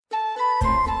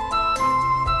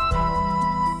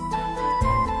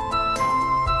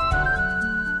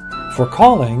For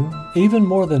calling, even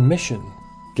more than mission,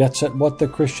 gets at what the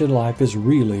Christian life is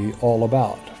really all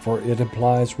about, for it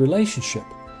implies relationship.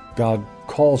 God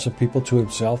calls a people to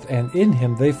himself, and in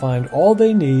him they find all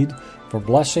they need for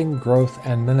blessing, growth,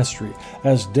 and ministry,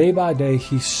 as day by day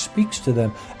he speaks to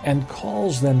them and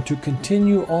calls them to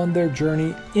continue on their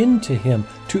journey into him,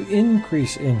 to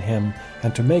increase in him,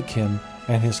 and to make him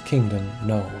and his kingdom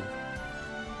known.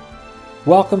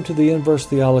 Welcome to the InVerse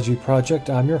Theology Project.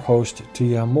 I'm your host,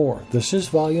 T.M. Moore. This is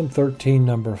Volume 13,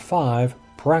 Number 5,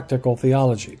 Practical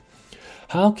Theology.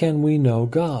 How can we know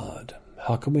God?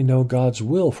 How can we know God's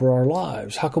will for our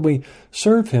lives? How can we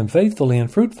serve him faithfully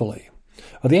and fruitfully?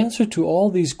 Well, the answer to all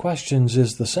these questions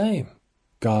is the same.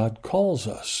 God calls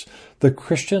us. The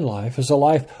Christian life is a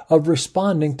life of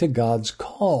responding to God's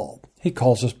call. He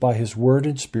calls us by his word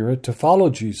and spirit to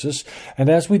follow Jesus, and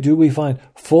as we do, we find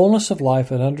fullness of life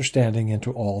and understanding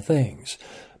into all things.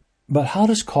 But how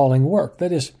does calling work?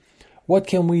 That is, what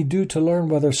can we do to learn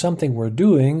whether something we're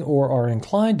doing or are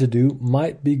inclined to do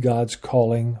might be God's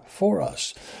calling for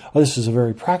us? Well, this is a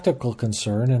very practical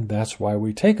concern, and that's why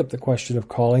we take up the question of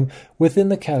calling within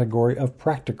the category of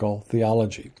practical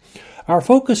theology. Our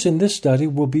focus in this study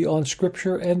will be on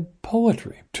Scripture and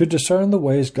poetry to discern the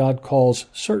ways God calls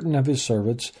certain of his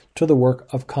servants to the work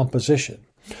of composition.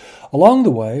 Along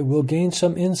the way, we'll gain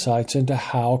some insights into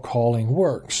how calling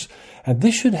works, and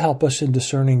this should help us in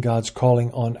discerning God's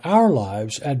calling on our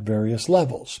lives at various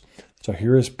levels. So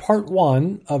here is part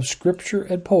 1 of Scripture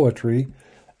and Poetry,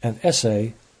 an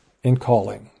essay in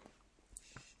calling.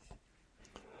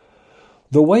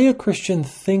 The way a Christian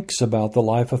thinks about the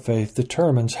life of faith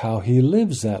determines how he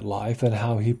lives that life and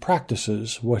how he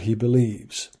practices what he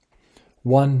believes.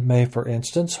 One may, for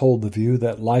instance, hold the view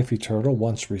that life eternal,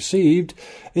 once received,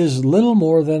 is little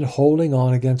more than holding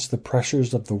on against the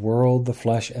pressures of the world, the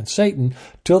flesh, and Satan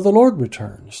till the Lord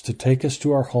returns to take us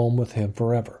to our home with him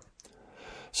forever.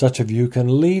 Such a view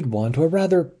can lead one to a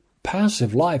rather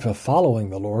passive life of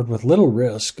following the Lord with little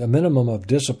risk, a minimum of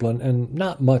discipline, and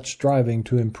not much striving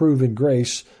to improve in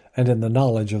grace and in the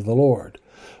knowledge of the Lord.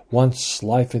 Once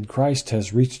life in Christ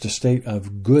has reached a state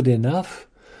of good enough,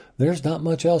 there's not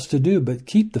much else to do but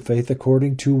keep the faith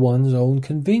according to one's own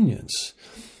convenience.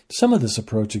 Some of this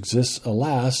approach exists,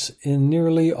 alas, in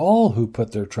nearly all who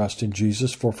put their trust in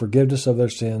Jesus for forgiveness of their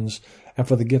sins and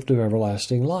for the gift of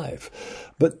everlasting life.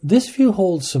 But this view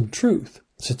holds some truth,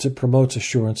 since it promotes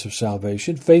assurance of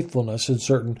salvation, faithfulness in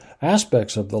certain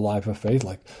aspects of the life of faith,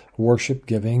 like worship,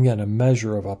 giving, and a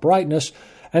measure of uprightness,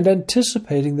 and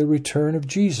anticipating the return of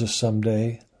Jesus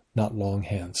someday, not long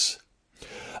hence.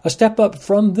 A step up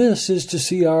from this is to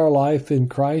see our life in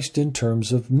Christ in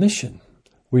terms of mission.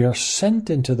 We are sent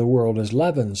into the world as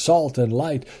leaven, salt, and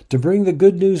light to bring the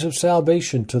good news of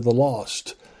salvation to the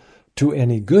lost. To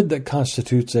any good that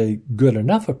constitutes a good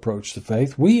enough approach to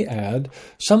faith, we add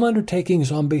some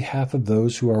undertakings on behalf of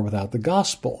those who are without the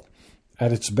gospel.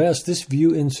 At its best, this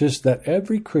view insists that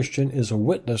every Christian is a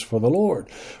witness for the Lord.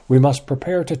 We must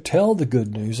prepare to tell the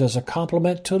good news as a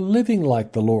complement to living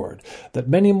like the Lord, that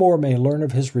many more may learn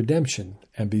of his redemption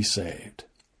and be saved.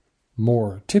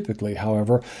 More typically,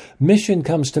 however, mission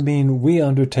comes to mean we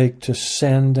undertake to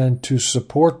send and to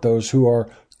support those who are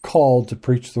called to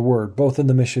preach the word, both in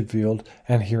the mission field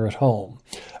and here at home.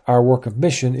 Our work of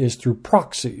mission is through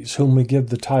proxies, whom we give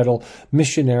the title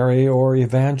missionary or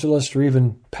evangelist or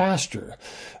even pastor.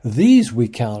 These we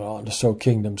count on to sow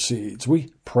kingdom seeds. We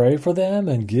pray for them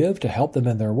and give to help them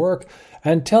in their work,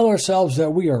 and tell ourselves that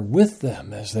we are with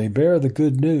them as they bear the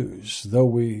good news, though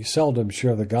we seldom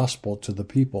share the gospel to the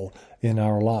people in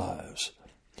our lives.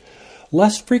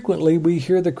 Less frequently, we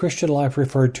hear the Christian life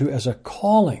referred to as a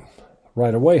calling.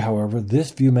 Right away, however,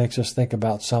 this view makes us think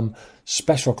about some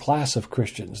special class of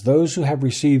Christians, those who have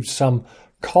received some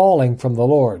calling from the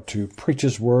Lord to preach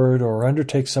his word or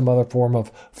undertake some other form of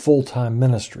full-time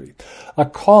ministry. A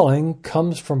calling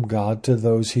comes from God to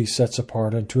those he sets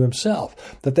apart unto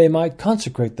himself, that they might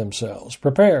consecrate themselves,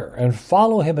 prepare, and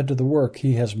follow him into the work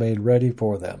he has made ready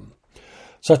for them.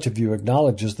 Such a view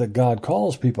acknowledges that God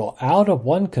calls people out of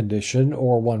one condition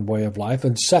or one way of life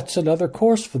and sets another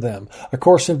course for them, a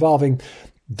course involving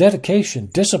dedication,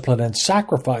 discipline, and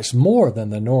sacrifice more than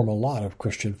the normal lot of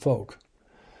Christian folk.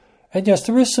 And yes,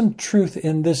 there is some truth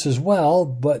in this as well,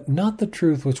 but not the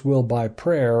truth which will by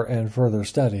prayer and further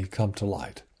study come to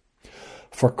light.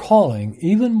 For calling,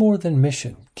 even more than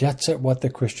mission, gets at what the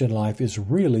Christian life is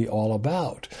really all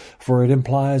about, for it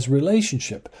implies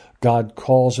relationship. God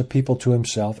calls a people to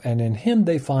himself, and in him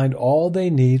they find all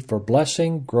they need for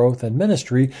blessing, growth, and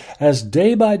ministry, as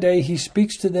day by day he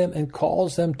speaks to them and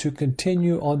calls them to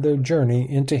continue on their journey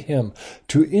into him,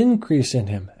 to increase in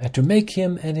him, and to make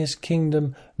him and his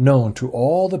kingdom known to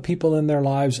all the people in their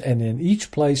lives and in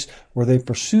each place where they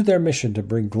pursue their mission to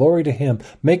bring glory to him,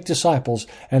 make disciples,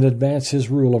 and advance his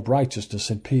rule of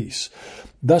righteousness and peace.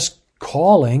 Thus,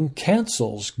 calling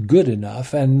cancels good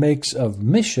enough and makes of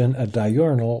mission a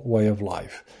diurnal way of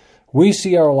life. We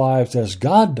see our lives as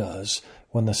God does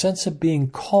when the sense of being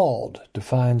called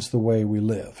defines the way we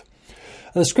live.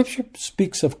 The Scripture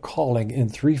speaks of calling in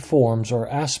three forms or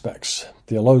aspects.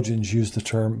 Theologians use the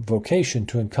term vocation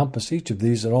to encompass each of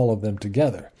these and all of them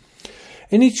together.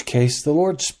 In each case, the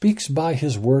Lord speaks by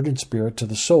his word and spirit to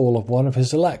the soul of one of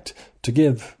his elect to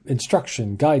give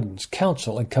instruction, guidance,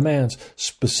 counsel, and commands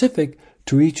specific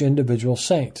to each individual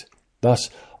saint. Thus,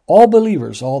 all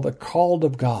believers, all the called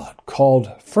of God, called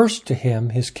first to him,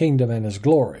 his kingdom, and his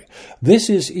glory. This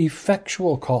is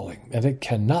effectual calling, and it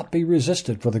cannot be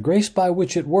resisted, for the grace by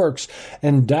which it works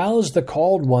endows the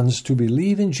called ones to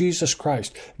believe in Jesus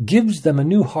Christ, gives them a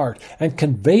new heart, and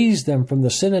conveys them from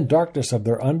the sin and darkness of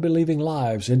their unbelieving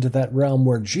lives into that realm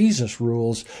where Jesus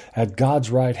rules at God's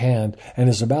right hand and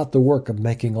is about the work of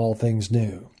making all things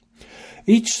new.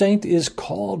 Each saint is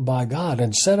called by God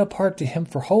and set apart to him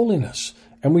for holiness,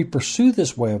 and we pursue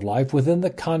this way of life within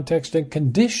the context and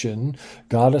condition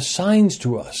God assigns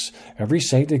to us. Every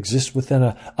saint exists within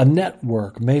a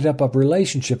network made up of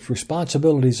relationships,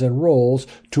 responsibilities, and roles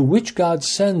to which God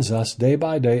sends us day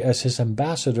by day as his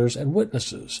ambassadors and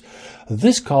witnesses.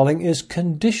 This calling is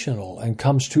conditional and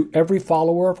comes to every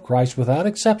follower of Christ without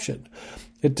exception.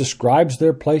 It describes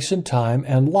their place in time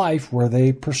and life where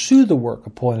they pursue the work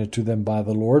appointed to them by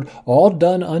the Lord, all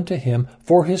done unto him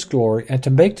for his glory, and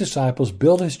to make disciples,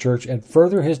 build his church, and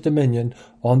further his dominion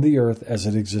on the earth as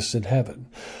it exists in heaven.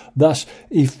 Thus,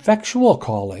 effectual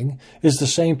calling is the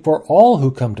same for all who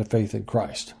come to faith in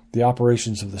Christ. The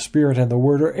operations of the Spirit and the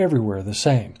Word are everywhere the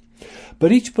same.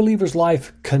 But each believer's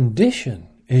life condition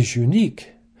is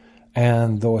unique.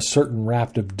 And though a certain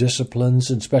raft of disciplines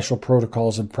and special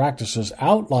protocols and practices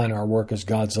outline our work as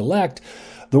God's elect,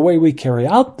 the way we carry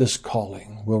out this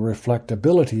calling will reflect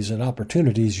abilities and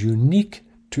opportunities unique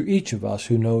to each of us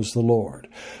who knows the Lord.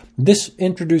 This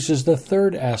introduces the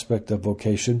third aspect of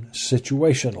vocation,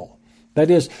 situational. That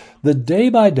is, the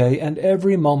day-by-day and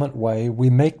every moment way we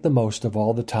make the most of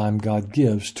all the time God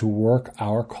gives to work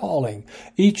our calling.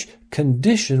 Each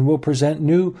condition will present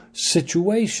new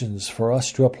situations for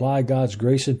us to apply God's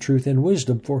grace and truth and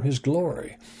wisdom for his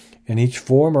glory. In each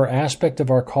form or aspect of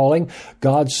our calling,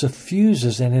 God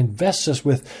suffuses and invests us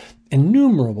with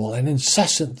innumerable and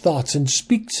incessant thoughts and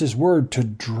speaks his word to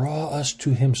draw us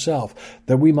to himself,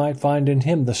 that we might find in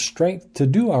him the strength to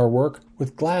do our work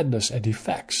with gladness and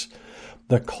effects.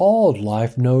 The called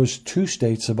life knows two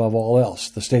states above all else,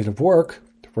 the state of work,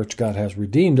 for which God has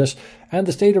redeemed us, and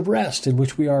the state of rest in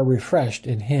which we are refreshed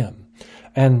in him.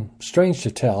 And, strange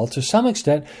to tell, to some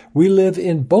extent, we live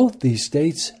in both these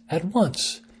states at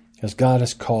once, as God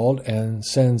has called and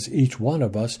sends each one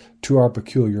of us to our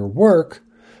peculiar work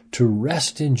to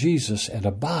rest in Jesus and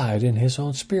abide in his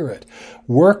own Spirit.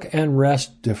 Work and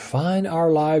rest define our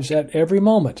lives at every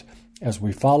moment as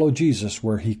we follow Jesus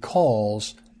where he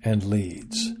calls and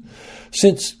leads.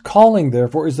 Since calling,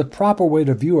 therefore, is the proper way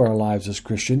to view our lives as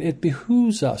Christian, it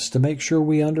behooves us to make sure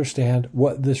we understand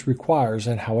what this requires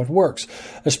and how it works,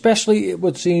 especially, it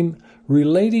would seem,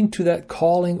 relating to that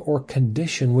calling or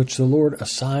condition which the Lord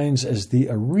assigns as the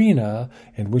arena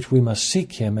in which we must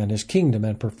seek him and his kingdom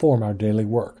and perform our daily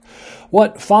work.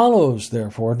 What follows,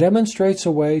 therefore, demonstrates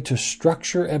a way to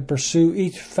structure and pursue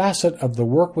each facet of the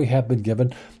work we have been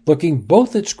given, looking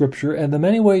both at Scripture and the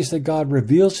many ways that God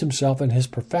reveals himself and his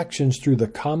perfections through the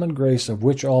common grace of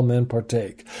which all men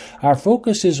partake. Our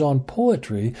focus is on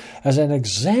poetry as an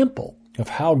example of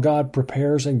how God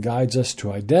prepares and guides us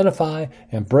to identify,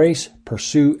 embrace,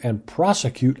 pursue, and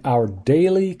prosecute our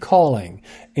daily calling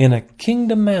in a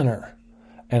kingdom manner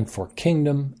and for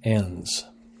kingdom ends.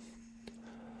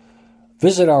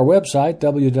 Visit our website,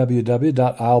 www.alba.org,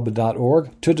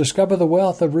 to discover the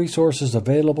wealth of resources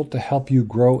available to help you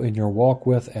grow in your walk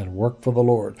with and work for the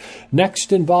Lord.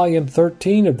 Next, in Volume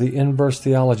 13 of the InVerse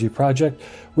Theology Project,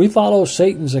 we follow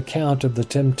Satan's account of the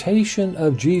temptation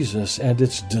of Jesus and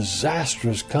its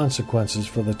disastrous consequences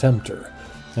for the tempter.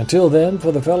 Until then,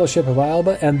 for the Fellowship of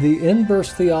Alba and the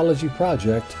InVerse Theology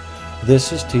Project,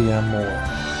 this is T.M.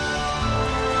 Moore.